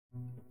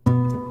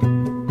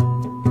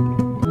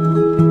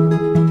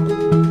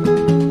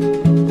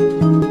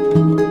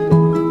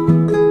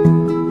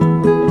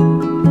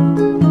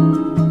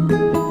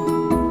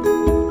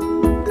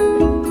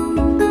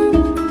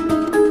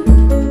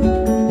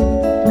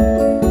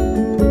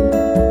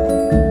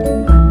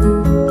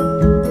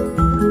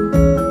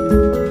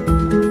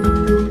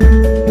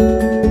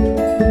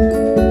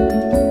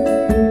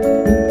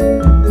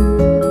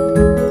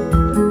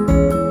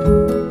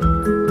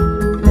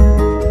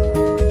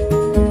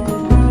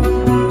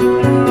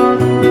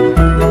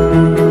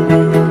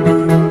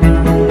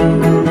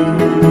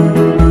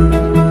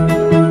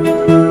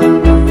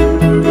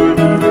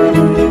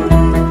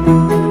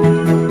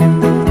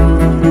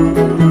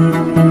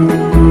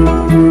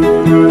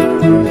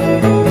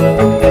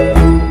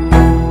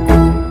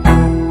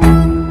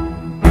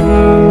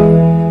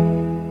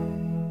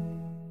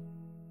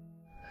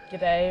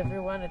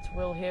it's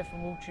Will here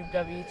from WillTube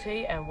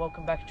WT, and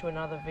welcome back to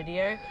another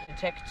video.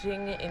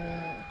 Detecting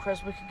in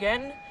Creswick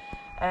again,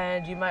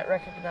 and you might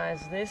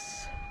recognise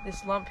this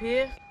lump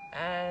here.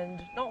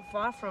 And not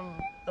far from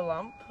the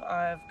lump,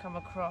 I've come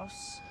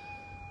across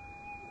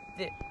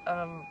the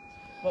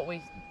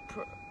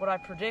what I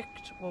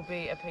predict will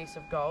be a piece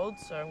of gold.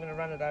 So I'm going to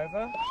run it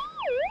over.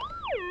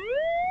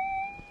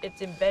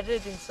 It's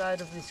embedded inside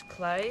of this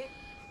clay,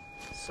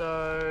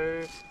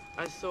 so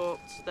I thought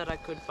that I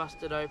could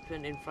bust it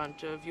open in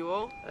front of you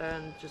all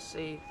and just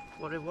see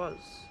what it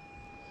was.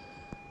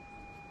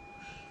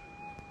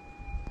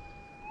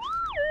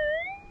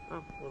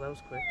 Oh, well, that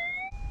was quick.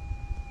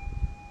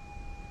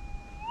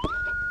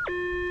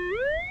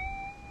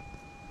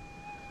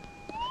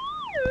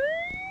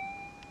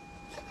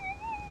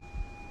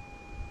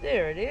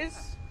 There it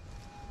is.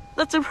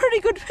 That's a pretty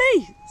good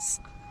piece.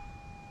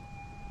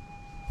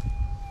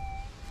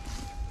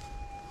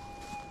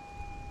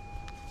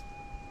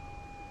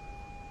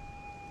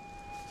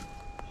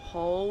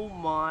 Oh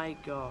my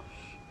gosh.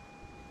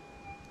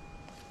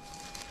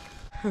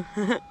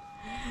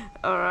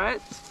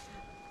 Alright,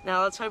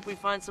 now let's hope we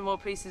find some more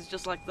pieces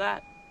just like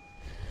that.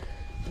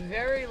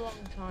 Very long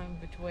time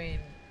between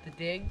the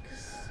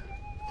digs,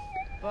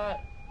 but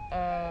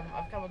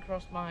I've come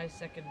across my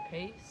second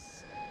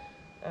piece,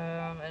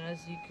 and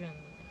as you can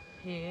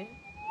hear,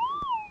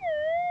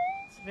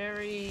 it's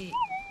very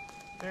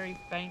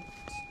faint.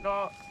 It's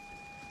not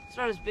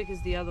as big as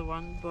the other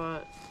one,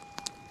 but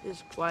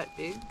it's quite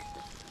big.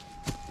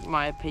 In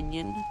my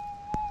opinion,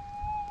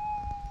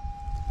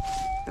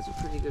 that's a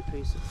pretty good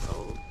piece of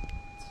gold.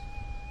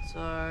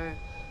 So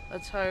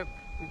let's hope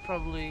we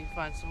probably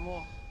find some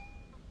more.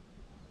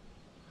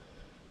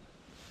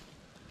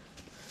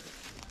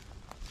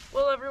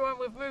 Well everyone,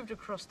 we've moved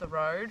across the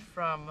road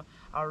from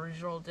our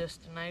original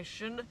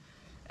destination,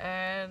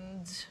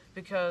 and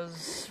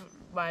because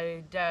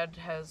my dad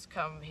has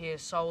come here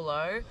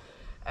solo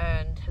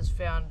and has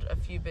found a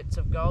few bits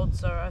of gold,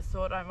 so I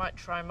thought I might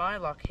try my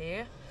luck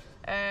here.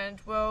 And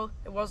well,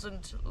 it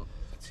wasn't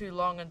too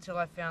long until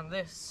I found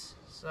this,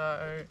 so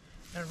I'm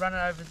going to run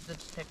it over to the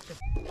detective.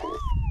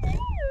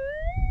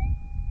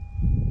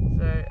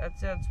 So that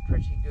sounds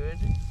pretty good.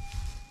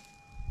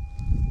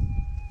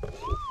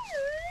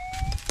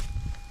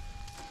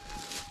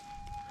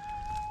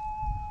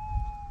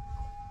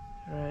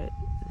 Right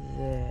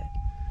there.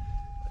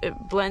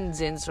 It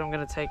blends in, so I'm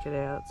going to take it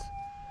out,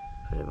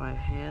 put it in my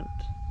hand.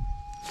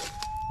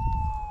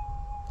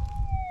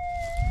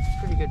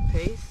 Pretty good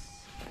piece.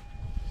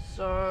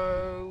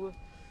 So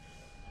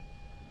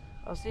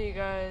I'll see you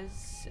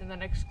guys in the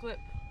next clip.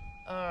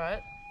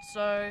 Alright,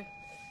 so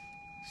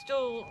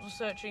still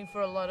searching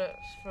for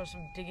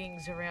some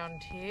diggings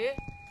around here,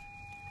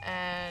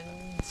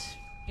 and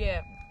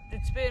yeah,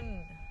 it's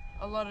been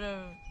a lot of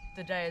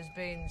the day has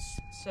been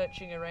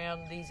searching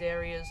around these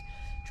areas,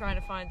 trying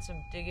to find some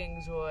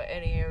diggings or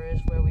any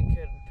areas where we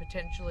could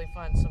potentially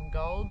find some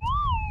gold.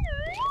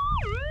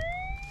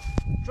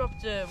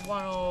 Dropped it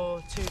 1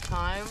 or 2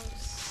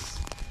 times,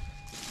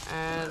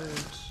 and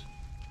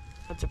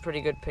that's a pretty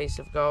good piece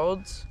of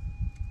gold. So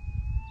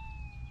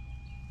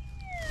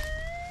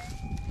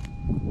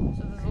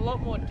there's a lot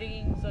more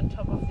diggings on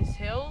top of this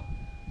hill,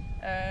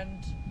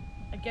 and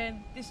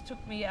again, this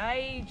took me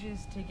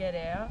ages to get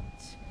out,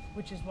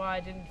 which is why I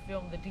didn't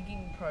film the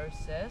digging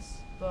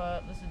process,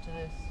 but listen to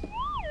this.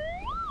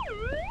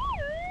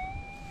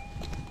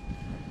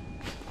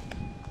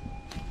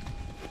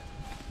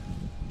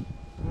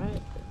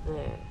 Right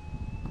there.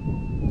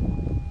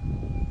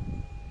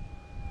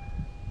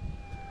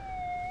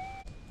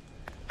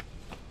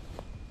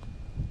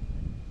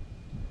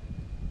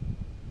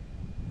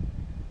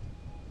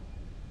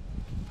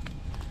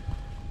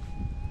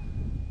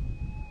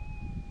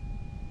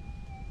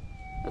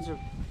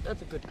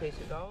 That's a good piece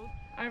of gold.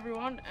 Hi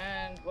everyone,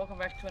 and welcome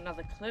back to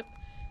another clip.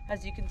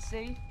 As you can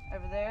see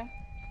over there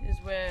is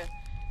where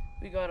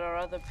we got our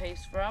other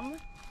piece from,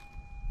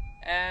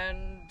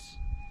 and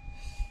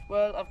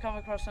well, I've come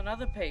across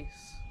another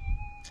piece.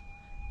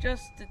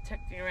 Just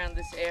detecting around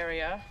this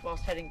area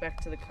whilst heading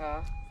back to the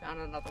car, found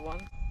another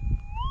one.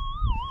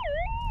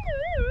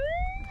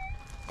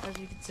 As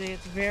you can see,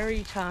 it's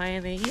very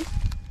tiny.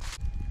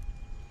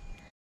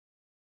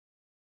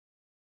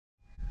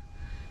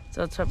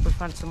 So let's hope we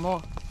find some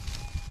more.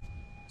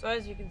 So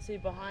as you can see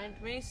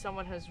behind me,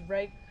 someone has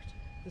raked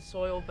the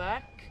soil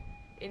back,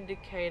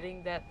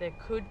 indicating that there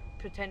could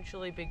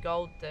potentially be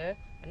gold there,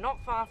 and not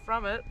far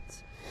from it,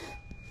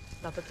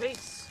 another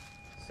piece.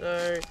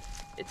 So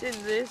it's in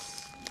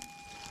this,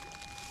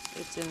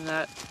 it's in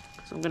that.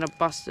 So I'm gonna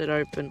bust it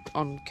open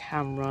on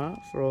camera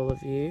for all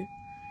of you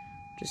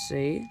to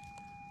see.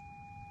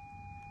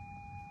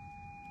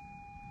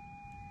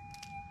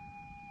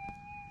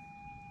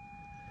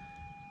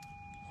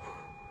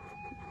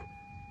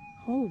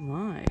 Oh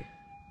my.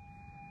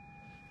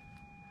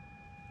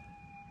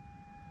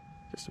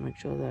 Just to make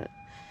sure that.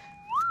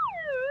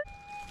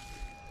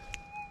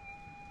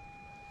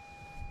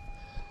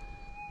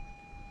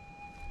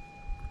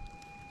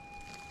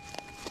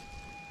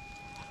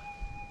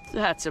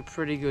 That's a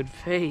pretty good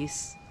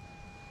piece.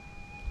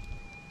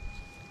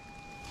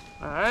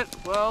 Alright,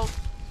 well,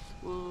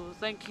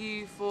 thank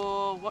you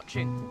for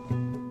watching.